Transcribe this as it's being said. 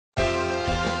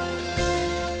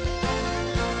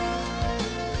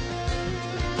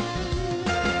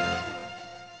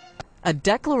A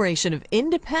declaration of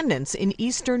independence in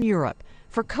Eastern Europe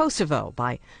for Kosovo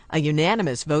by a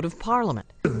unanimous vote of parliament.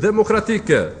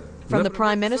 From the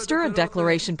Prime Minister, a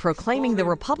declaration proclaiming the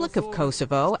Republic of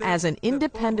Kosovo as an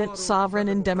independent, sovereign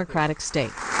and democratic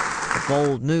state. The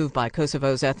bold move by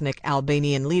Kosovo's ethnic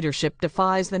Albanian leadership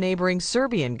defies the neighboring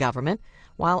Serbian government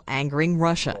while angering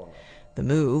Russia. The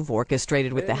move,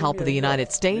 orchestrated with the help of the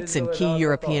United States and key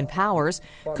European powers,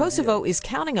 Kosovo is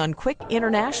counting on quick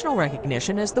international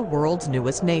recognition as the world's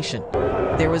newest nation.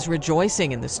 There was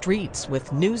rejoicing in the streets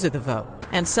with news of the vote,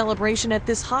 and celebration at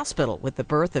this hospital with the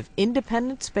birth of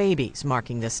independence babies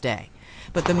marking this day.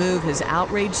 But the move has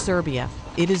outraged Serbia.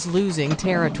 It is losing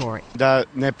territory.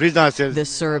 This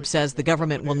Serb says the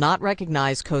government will not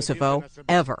recognize Kosovo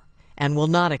ever and will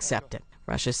not accept it.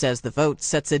 Russia says the vote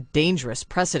sets a dangerous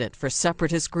precedent for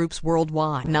separatist groups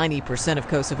worldwide. 90% of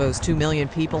Kosovo's 2 million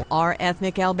people are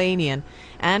ethnic Albanian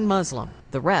and Muslim.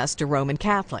 The rest are Roman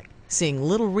Catholic, seeing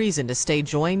little reason to stay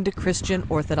joined to Christian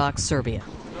Orthodox Serbia.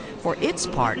 For its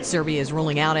part, Serbia is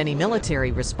ruling out any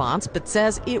military response, but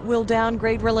says it will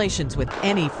downgrade relations with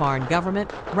any foreign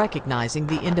government recognizing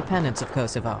the independence of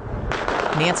Kosovo.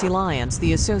 Nancy Lyons,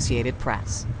 The Associated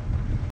Press.